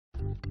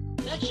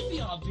that should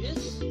be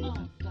obvious. Oh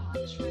God,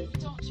 Trip,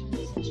 don't turn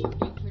this into a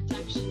big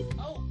production.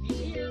 Oh, he's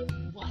here.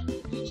 What?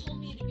 You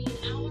told me to be an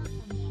hour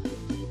from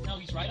now. No,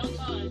 he's right on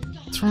time.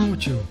 What's wrong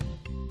with you?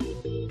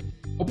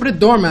 Open the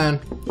door, man.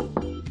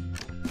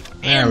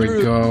 There we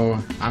go.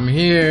 I'm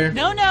here.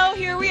 No,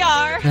 here we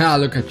are. Ah,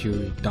 look at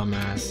you,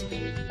 dumbass.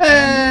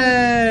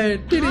 Hey,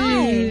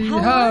 Diddy. Hi,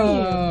 how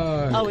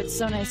are you? Oh, it's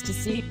so nice to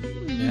see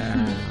you.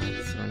 Yeah,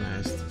 it's so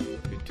nice to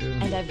meet you too.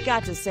 And I've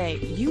got to say,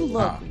 you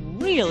look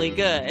really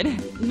good.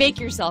 Make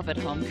yourself at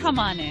home. Come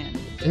on in.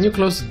 Can you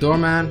close the door,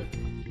 man?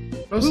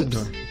 Close the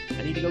door.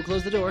 I need to go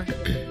close the door.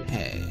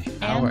 Hey,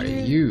 how Andrew,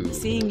 are you?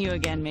 Seeing you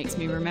again makes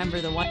me remember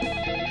the one.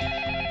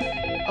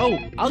 Oh,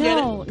 I'll get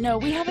it. No,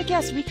 we have a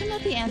guest. We can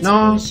let the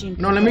answering machine.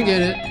 No, let me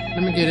get it.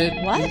 Let me get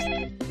it.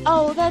 What?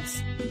 Oh,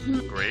 that's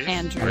Grace?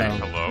 Andrew. Grace,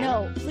 hello?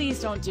 No, please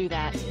don't do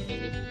that.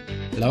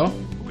 Hello?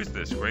 Who is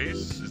this, Grace?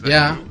 Is that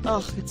Yeah, you?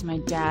 Ugh, it's my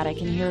dad. I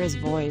can hear his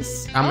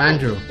voice. I'm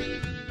Andrew.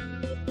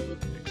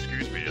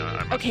 Excuse me,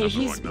 I must Okay, have the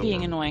he's wrong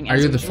being number. annoying. Are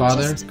you Andrew, the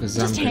father?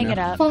 Just hang it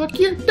up. Fuck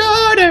your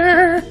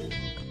daughter!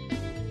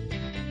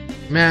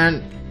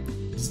 Man,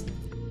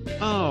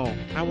 Oh,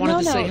 I wanted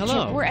to say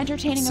hello. Chip, we're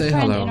entertaining say a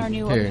friend hello. in our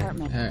new Here.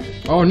 apartment.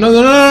 Oh, no,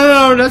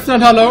 that's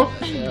not hello.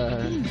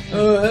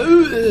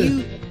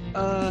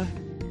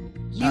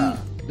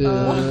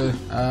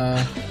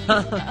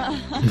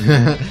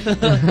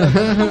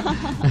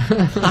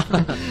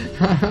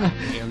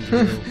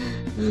 Andrew,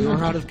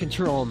 you're out of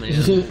control, man. I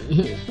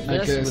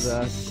Mess guess. with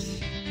us.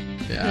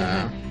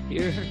 Yeah.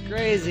 You're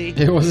crazy.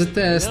 It was a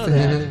test. I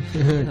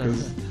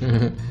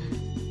know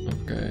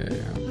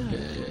Okay.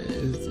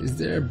 Is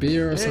there a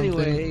beer or something?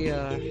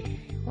 Anyway,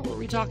 what were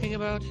we talking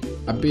about?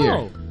 A beer.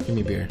 Oh. Give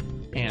me beer.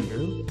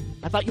 Andrew,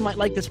 I thought you might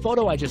like this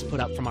photo I just put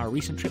up from our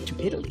recent trip to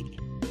Italy.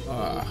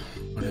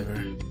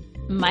 Whatever.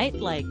 Might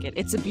like it.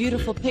 It's a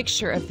beautiful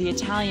picture of the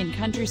Italian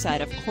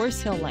countryside. Of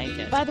course he'll like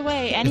it. By the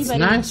way, anybody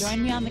nice. can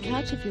join me on the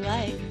couch if you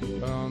like.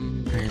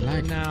 I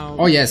like. Now.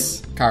 Oh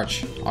yes,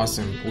 couch.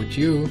 Awesome. With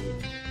you.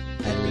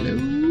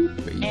 Hello.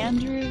 Baby.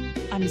 Andrew,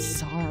 I'm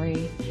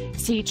sorry.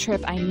 See,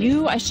 Trip, I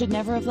knew I should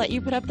never have let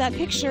you put up that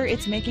picture.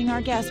 It's making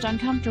our guest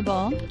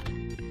uncomfortable.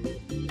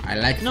 I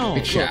like No, the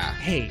picture. look,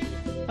 hey.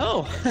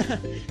 Oh,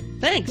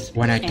 thanks.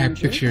 When I type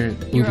Andrew, picture,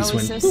 You're movies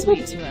always went. so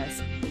sweet to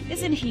us.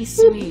 Isn't he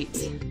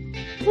sweet?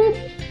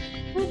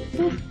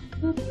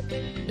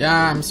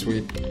 Yeah, I'm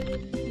sweet.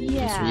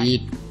 Yeah.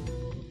 Sweet.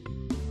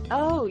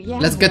 Oh, yeah.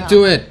 Let's get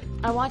to it.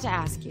 I want to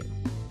ask you.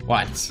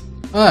 What?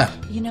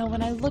 You know,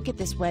 when I look at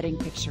this wedding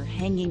picture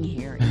hanging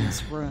here in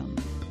this room,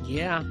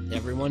 Yeah,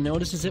 everyone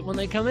notices it when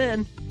they come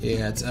in.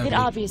 Yeah, it's it ugly.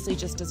 obviously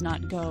just does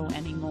not go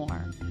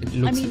anymore. It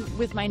looks. I mean,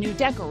 with my new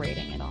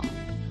decorating and all.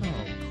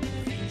 Oh,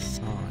 Grace.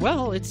 Oh,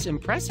 Well, it's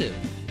impressive.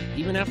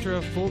 Even after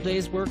a full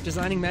day's work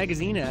designing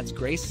magazine ads,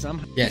 Grace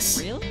somehow... yes.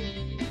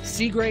 Really?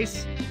 See,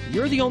 Grace,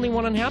 you're the only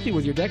one unhappy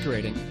with your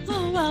decorating.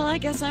 Oh, well, I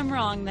guess I'm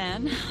wrong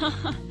then.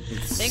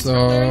 It's Thanks so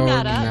for clearing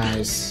that up.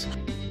 nice.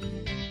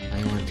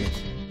 I want it.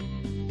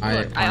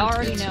 Look, I want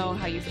already it. know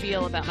how you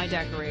feel about my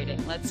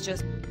decorating. Let's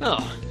just... Oh.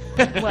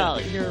 Well,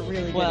 you're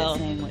really good Well. at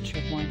saying what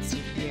Trip wants to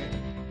hear.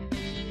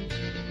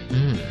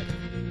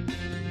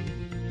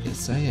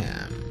 Yes, I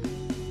am.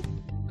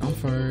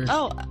 Comfort.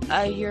 Oh,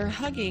 you're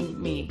hugging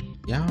me.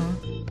 Yeah.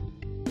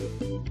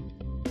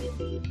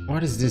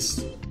 What is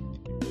this?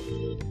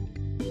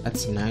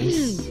 That's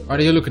nice. What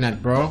are you looking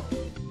at, bro?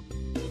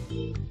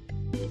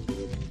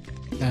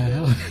 The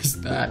hell is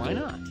that? Why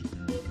not?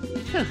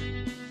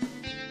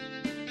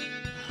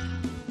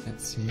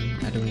 Let's see.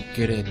 I don't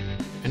get it.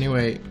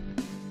 Anyway,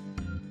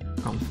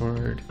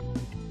 comfort.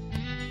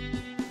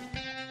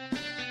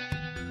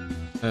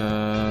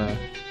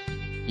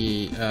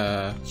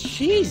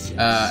 Jesus.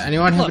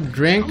 Anyone have a Look,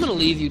 drink? I'm gonna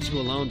leave you two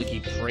alone to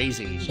keep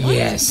praising each other.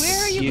 Yes.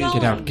 Where are you Get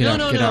going? out, get no, out,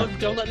 no, get no, out.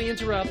 don't let me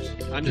interrupt.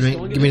 I'm Give just me,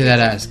 going to give me the that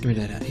kitchen. ass. Give me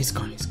that ass. He's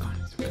gone. He's gone.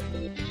 It's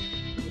okay.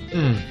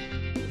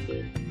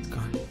 He's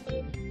gone.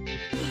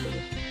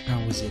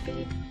 How was it?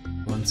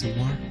 Want some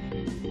more?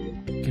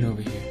 Get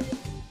over here.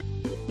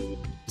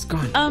 He's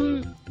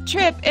gone.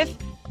 Trip, if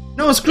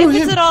No, screw if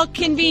him. it's at all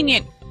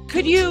convenient,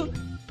 could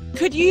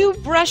you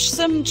brush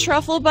some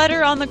truffle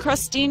butter on the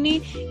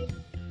crostini?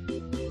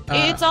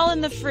 It's all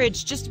in the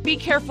fridge. Just be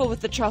careful with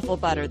the truffle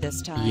butter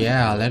this time.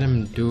 Yeah, let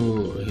him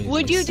do his,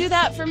 Would you do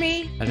that for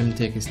me? Let him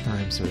take his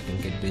time so he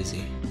can get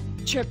busy.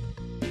 Trip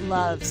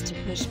loves to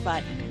push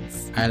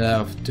buttons. I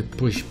love to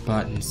push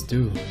buttons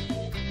too.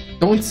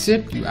 Don't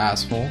sip, you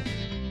asshole.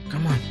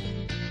 Come on.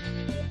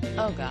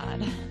 Oh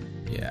God.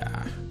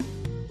 Yeah.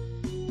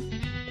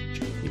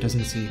 He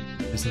doesn't see.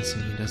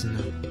 He doesn't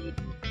know.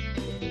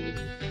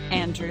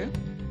 Andrew,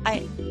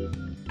 I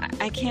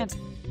can't.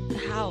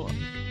 How?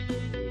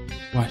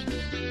 What?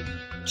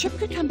 Trip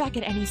could come back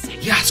at any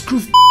second. Yeah, screw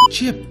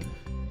Chip.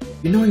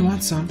 You know he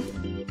wants some.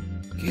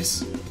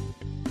 Kiss.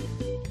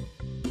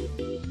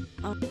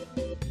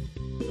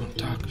 Don't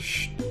talk.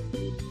 Shh.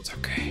 It's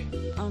okay.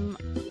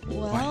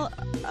 Well,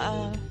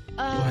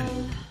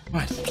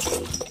 What?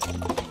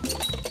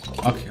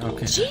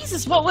 Okay.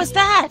 Jesus, what was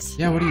that?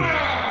 Yeah, what are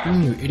you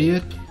doing, you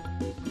idiot?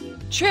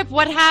 Trip,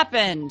 what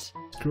happened?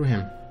 Screw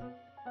him.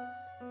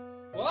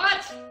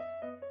 What?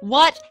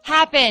 What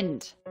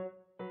happened?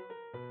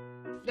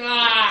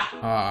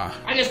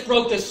 I just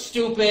broke this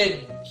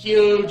stupid,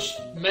 huge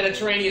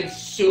Mediterranean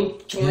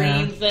soup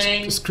tureen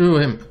thing. Screw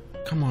him.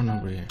 Come on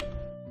over here.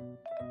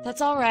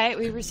 That's all right.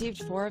 We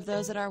received 4 of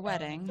those at our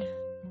wedding.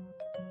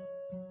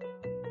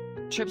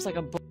 Trip's like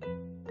a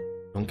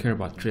Don't care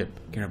about Trip.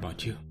 Care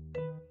about you.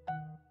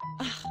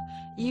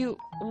 You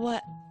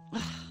what?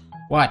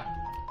 What?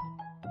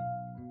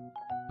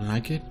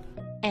 Like it?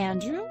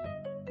 Andrew?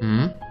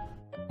 Hmm?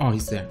 Oh,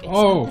 he's there. It's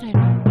Oh! not that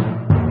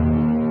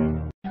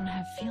I don't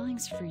have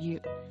feelings for you.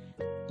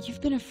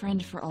 You've been a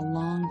friend for a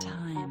long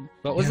time.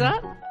 What was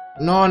that?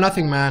 No,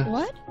 nothing, man.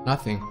 What?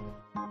 Nothing.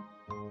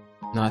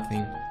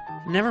 Nothing.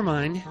 Never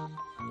mind.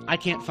 I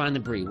can't find the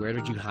brie. Where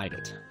did you hide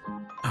it?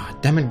 Ah,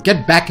 damn it.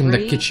 Get back in the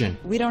Brie? kitchen.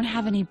 We don't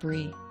have any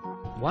brie.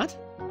 What?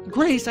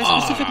 Grace, I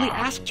specifically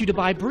asked you to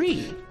buy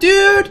brie.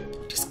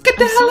 Dude! Just get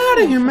the hell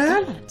out of here,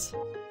 man. Forgot.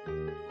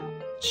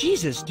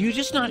 Jesus, do you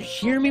just not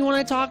hear me when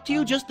I talk to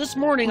you? Just this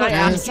morning Look, I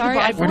man, asked Sorry, you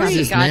to I buy What is forgot brie.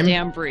 his the name?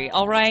 goddamn brie.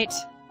 All right.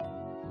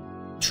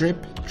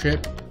 Trip.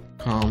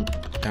 Calm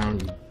down,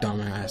 you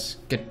dumbass.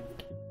 Get...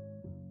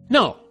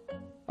 No.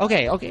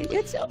 Okay.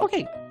 It's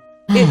okay.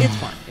 It's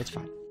fine. It's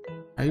fine.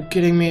 Are you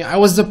kidding me? I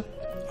was the...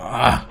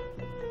 Ah!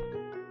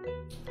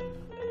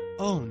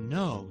 Oh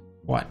no,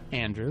 What?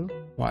 Andrew.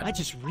 What? I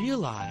just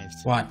realized.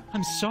 What?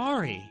 I'm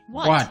sorry.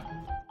 What?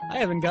 I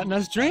haven't gotten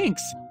us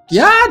drinks.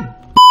 Yeah!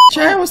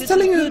 I was This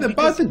telling is you good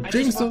about the because I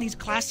drinks. just bought these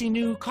classy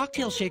new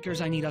cocktail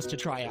shakers I need us to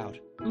try out.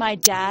 My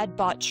dad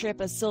bought Trip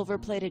a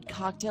silver-plated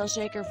cocktail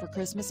shaker for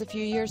Christmas a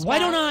few years Why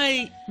back. don't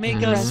I make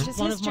Mhm. us Rest is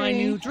one of my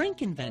history. new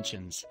drink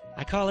inventions?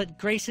 I call it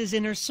Grace's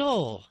Inner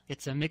Soul.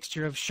 It's a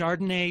mixture of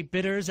Chardonnay,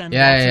 bitters, and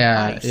lots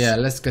of ice. Yeah,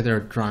 let's get her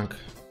drunk.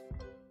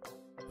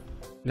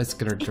 Let's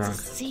get her It's drunk. a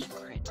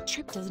secret.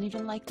 Trip doesn't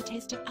even like the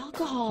taste of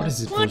alcohol. What is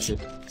this What? bullshit?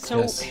 So,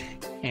 Yes.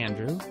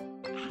 Andrew,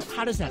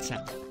 how does that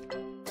sound?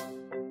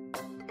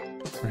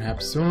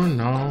 Perhaps soon?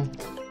 No.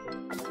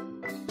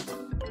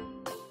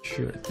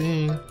 Sure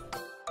thing.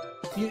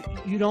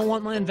 You don't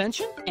want my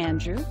invention?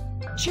 Andrew,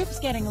 Trip's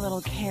getting a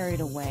little carried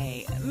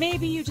away.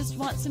 Maybe you just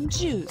want some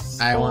juice.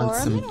 I want or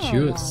a some mineral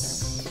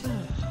juice.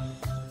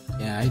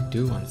 Yeah, I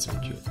do want some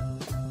juice.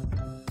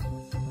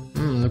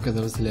 Look at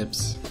those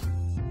lips.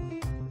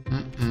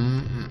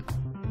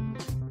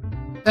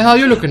 The hell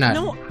you looking at?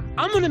 No,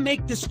 I'm gonna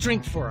make this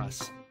drink for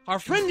us. Our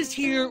friend is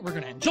here. We're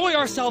gonna enjoy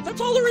ourselves. That's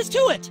all there is to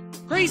it.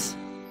 Grace,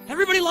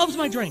 everybody loves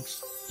my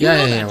drinks. You Yeah, know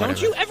yeah, that, yeah, don't whatever.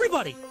 you?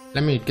 Everybody.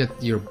 Let me get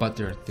your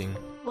butter thing.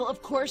 Well,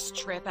 of course,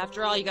 Trip.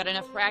 After all, you got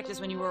enough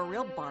practice when you were a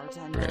real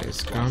bartender.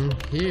 Grace, come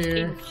here.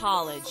 In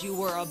college, you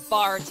were a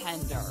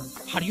bartender.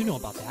 How do you know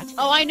about that?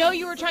 Oh, I know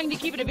you were trying to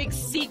keep it a big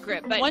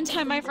secret, but one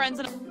time my friends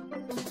and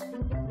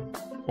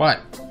What?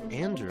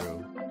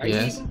 Andrew,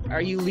 Yes?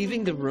 are you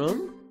leaving the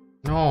room?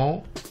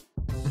 No.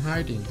 I'm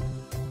hiding.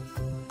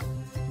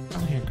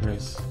 Come here,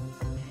 Grace.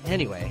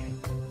 Anyway,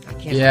 I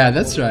can't. Yeah,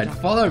 that's right.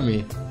 Follow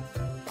me.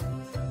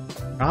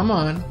 Come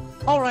on.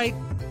 All right,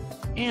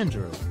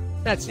 Andrew.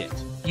 That's it.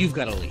 You've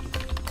got to leave.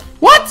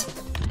 What?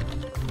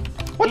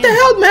 What the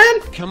hell,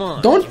 man? Come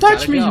on. Don't you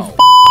touch gotta me, go.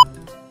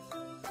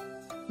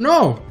 you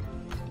No.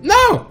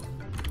 No.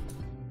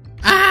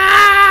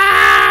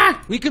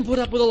 Ah! We can put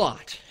up with a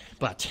lot,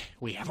 but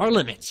we have our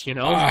limits, you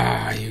know?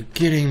 Are you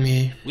kidding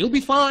me? We'll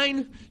be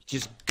fine.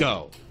 Just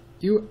go.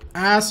 You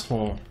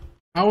asshole.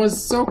 I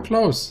was so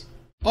close.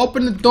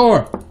 Open the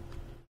door.